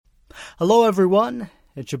Hello everyone,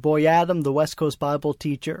 it's your boy Adam, the West Coast Bible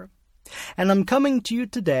teacher, and I'm coming to you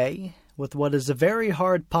today with what is a very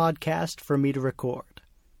hard podcast for me to record.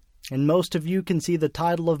 And most of you can see the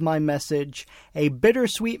title of my message, A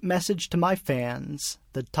Bittersweet Message to My Fans,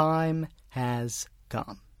 The Time Has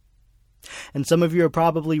Come. And some of you are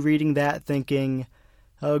probably reading that thinking,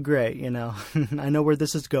 oh great, I know where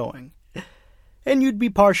this is going. And you'd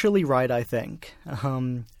be partially right, I think.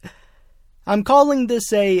 I'm calling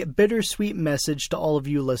this a bittersweet message to all of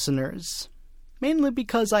you listeners, mainly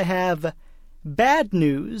because I have bad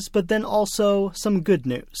news, but then also some good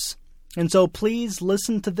news. And so please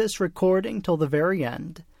listen to this recording till the very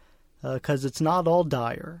end, because it's not all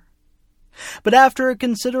dire. But after a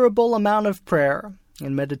considerable amount of prayer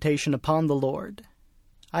and meditation upon the Lord,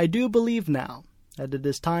 I do believe now that it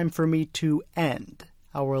is time for me to end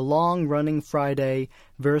our long-running Friday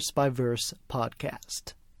verse-by-verse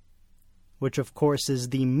podcast, which of course is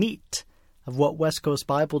the meat of what West Coast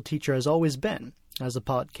Bible Teacher has always been as a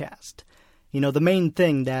podcast. The main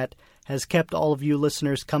thing that has kept all of you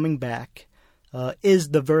listeners coming back is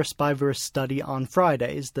the verse-by-verse study on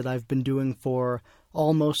Fridays that I've been doing for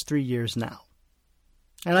almost 3 years now.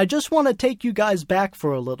 And I just want to take you guys back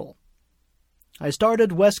for a little. I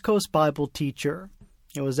started West Coast Bible Teacher.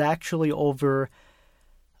 It was actually over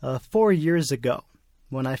 4 years ago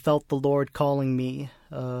when I felt the Lord calling me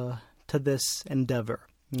to this endeavor.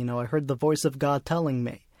 I heard the voice of God telling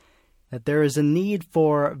me that there is a need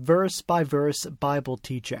for verse-by-verse Bible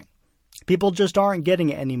teaching. People just aren't getting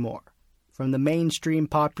it anymore from the mainstream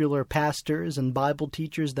popular pastors and Bible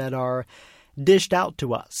teachers that are dished out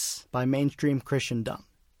to us by mainstream Christendom.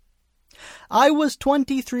 I was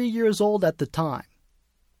 23 years old at the time,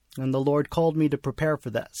 and the Lord called me to prepare for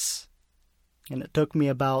this. And it took me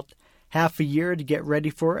about half a year to get ready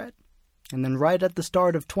for it. And then right at the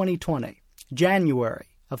start of 2020, January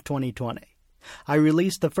of 2020, I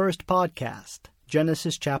released the first podcast,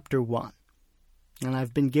 Genesis chapter 1. And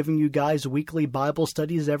I've been giving you guys weekly Bible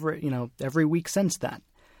studies every week since then.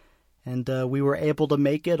 And we were able to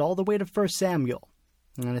make it all the way to 1 Samuel.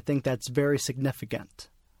 And I think that's very significant.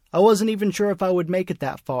 I wasn't even sure if I would make it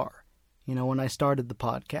that far, when I started the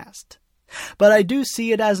podcast. But I do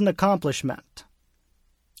see it as an accomplishment.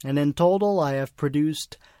 And in total, I have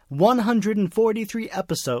produced 143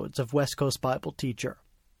 episodes of West Coast Bible Teacher.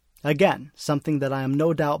 Again, something that I am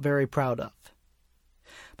no doubt very proud of.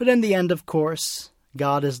 But in the end, of course,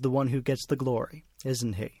 God is the one who gets the glory,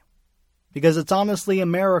 isn't he? Because it's honestly a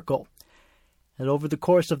miracle that over the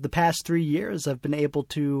course of the past 3 years, I've been able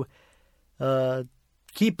to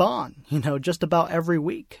keep on, just about every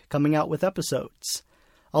week, coming out with episodes.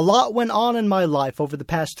 A lot went on in my life over the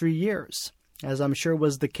past 3 years, as I'm sure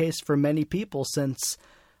was the case for many people, since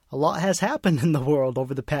a lot has happened in the world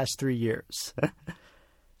over the past 3 years.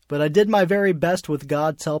 But I did my very best with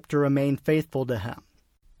God's help to remain faithful to him.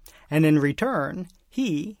 And in return,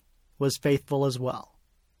 he was faithful as well.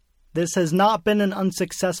 This has not been an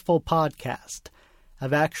unsuccessful podcast.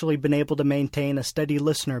 I've actually been able to maintain a steady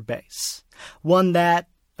listener base. One that,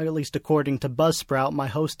 at least according to Buzzsprout, my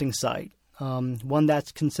hosting site, one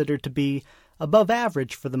that's considered to be above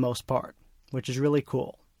average for the most part, which is really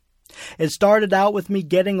cool. It started out with me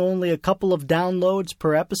getting only a couple of downloads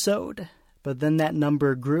per episode, but then that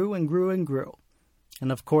number grew and grew and grew. And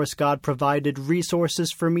of course, God provided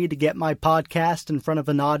resources for me to get my podcast in front of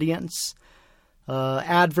an audience.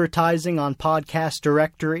 Advertising on podcast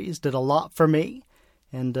directories did a lot for me,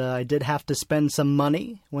 and I did have to spend some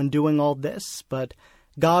money when doing all this, but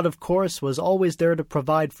God, of course, was always there to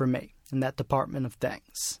provide for me in that department of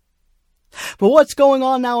things. But what's going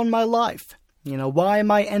on now in my life? Why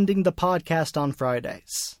am I ending the podcast on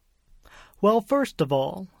Fridays? Well, first of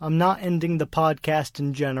all, I'm not ending the podcast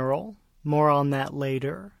in general. More on that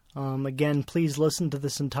later. Again, please listen to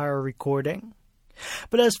this entire recording.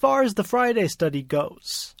 But as far as the Friday study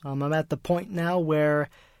goes, I'm at the point now where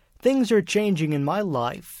things are changing in my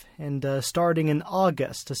life, and starting in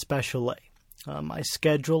August especially. My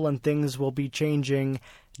schedule and things will be changing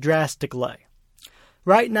drastically.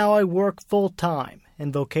 Right now I work full-time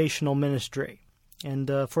in vocational ministry, and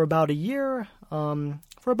for about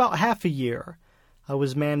half a year, I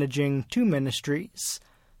was managing 2 ministries,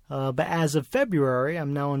 but as of February,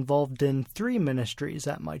 I'm now involved in 3 ministries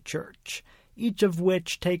at my church, each of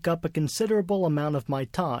which take up a considerable amount of my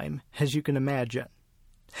time, as you can imagine.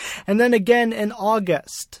 And then again in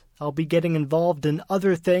August, I'll be getting involved in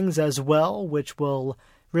other things as well, which will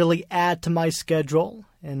really add to my schedule,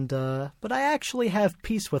 but I actually have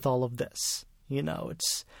peace with all of this.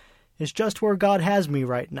 It's just where God has me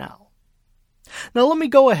right now. Now let me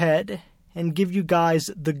go ahead and give you guys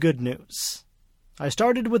the good news. I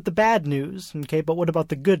started with the bad news, okay, but what about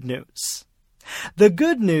the good news? The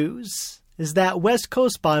good news is that West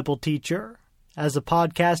Coast Bible Teacher, as a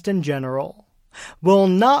podcast in general, will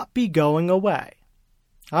not be going away.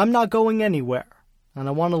 I'm not going anywhere, and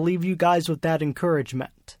I want to leave you guys with that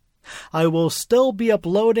encouragement. I will still be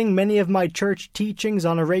uploading many of my church teachings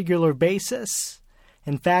on a regular basis.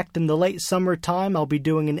 In fact, in the late summertime, I'll be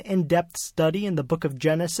doing an in-depth study in the book of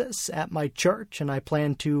Genesis at my church, and I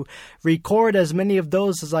plan to record as many of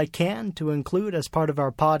those as I can to include as part of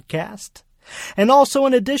our podcast. And also,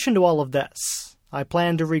 in addition to all of this, I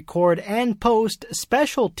plan to record and post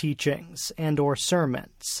special teachings and or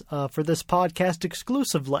sermons for this podcast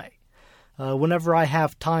exclusively, whenever I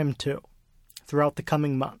have time to, throughout the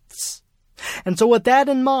coming months. And so with that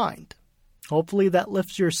in mind, hopefully that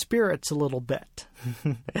lifts your spirits a little bit.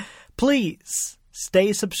 Please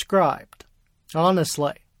stay subscribed.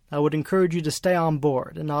 Honestly, I would encourage you to stay on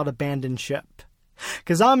board and not abandon ship.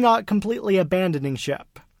 Because I'm not completely abandoning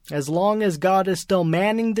ship. As long as God is still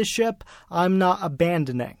manning the ship, I'm not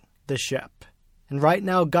abandoning the ship. And right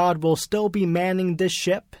now, God will still be manning this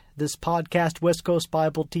ship, this podcast West Coast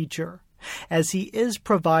Bible Teacher, as He is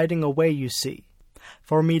providing a way, you see,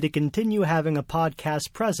 for me to continue having a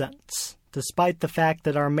podcast presence, despite the fact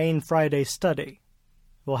that our main Friday study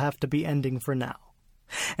will have to be ending for now.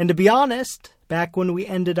 And to be honest, back when we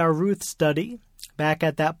ended our Ruth study, back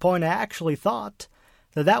at that point I actually thought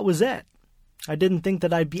that was it. I didn't think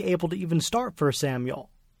that I'd be able to even start 1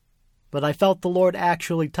 Samuel. But I felt the Lord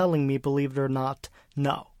actually telling me, believe it or not,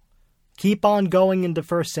 no. Keep on going into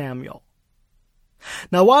 1 Samuel.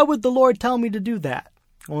 Now why would the Lord tell me to do that?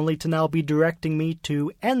 Only to now be directing me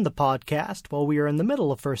to end the podcast while we are in the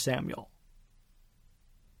middle of 1 Samuel.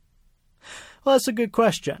 Well, that's a good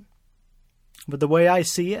question. But the way I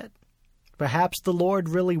see it, perhaps the Lord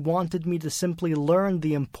really wanted me to simply learn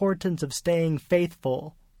the importance of staying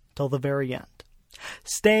faithful till the very end.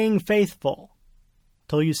 Staying faithful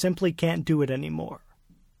till you simply can't do it anymore.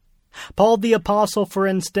 Paul the Apostle, for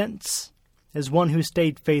instance, is one who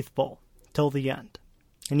stayed faithful till the end.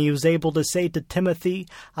 And he was able to say to Timothy,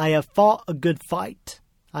 I have fought a good fight.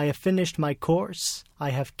 I have finished my course.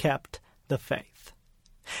 I have kept the faith.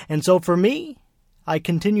 And so for me, I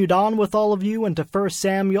continued on with all of you into 1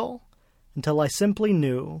 Samuel until I simply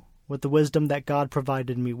knew, with the wisdom that God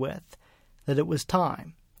provided me with, that it was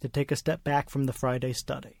time to take a step back from the Friday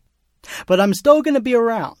study. But I'm still going to be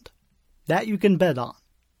around. That you can bet on.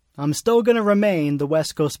 I'm still going to remain the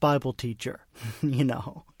West Coast Bible Teacher, you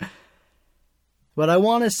know. But I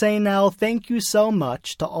want to say now, thank you so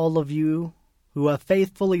much to all of you who have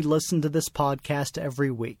faithfully listened to this podcast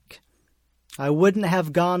every week. I wouldn't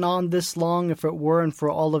have gone on this long if it weren't for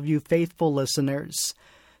all of you faithful listeners,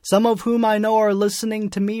 some of whom I know are listening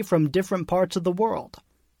to me from different parts of the world.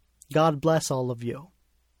 God bless all of you.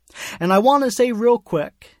 And I want to say real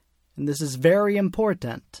quick, and this is very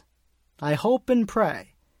important, I hope and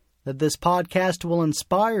pray that this podcast will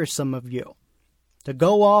inspire some of you to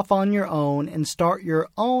go off on your own and start your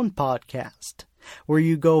own podcast, where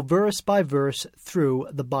you go verse by verse through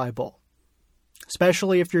the Bible.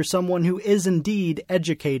 Especially if you're someone who is indeed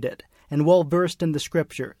educated and well-versed in the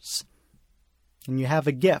Scriptures, and you have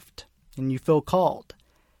a gift, and you feel called.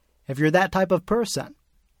 If you're that type of person,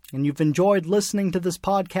 and you've enjoyed listening to this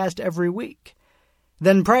podcast every week,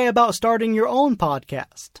 then pray about starting your own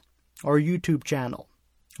podcast, or YouTube channel,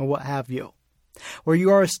 or what have you, where you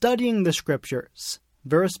are studying the Scriptures,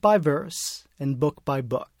 verse by verse, and book by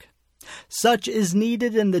book. Such is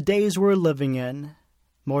needed in the days we're living in,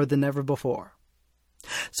 more than ever before.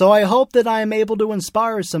 So I hope that I am able to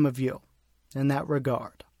inspire some of you in that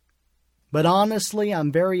regard. But honestly,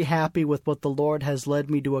 I'm very happy with what the Lord has led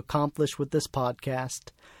me to accomplish with this podcast.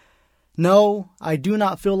 No, I do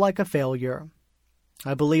not feel like a failure.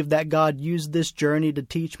 I believe that God used this journey to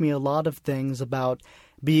teach me a lot of things about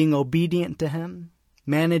being obedient to Him,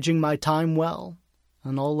 managing my time well,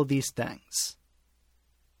 and all of these things.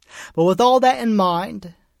 But with all that in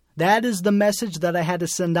mind, that is the message that I had to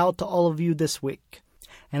send out to all of you this week.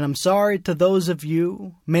 And I'm sorry to those of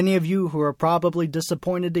you, many of you who are probably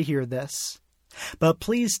disappointed to hear this, but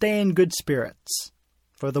please stay in good spirits,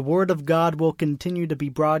 for the Word of God will continue to be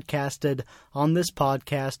broadcasted on this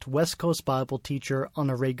podcast, West Coast Bible Teacher, on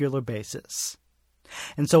a regular basis.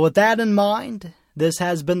 And so with that in mind, this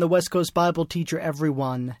has been the West Coast Bible Teacher,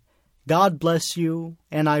 everyone. God bless you,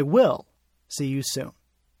 and I will see you soon.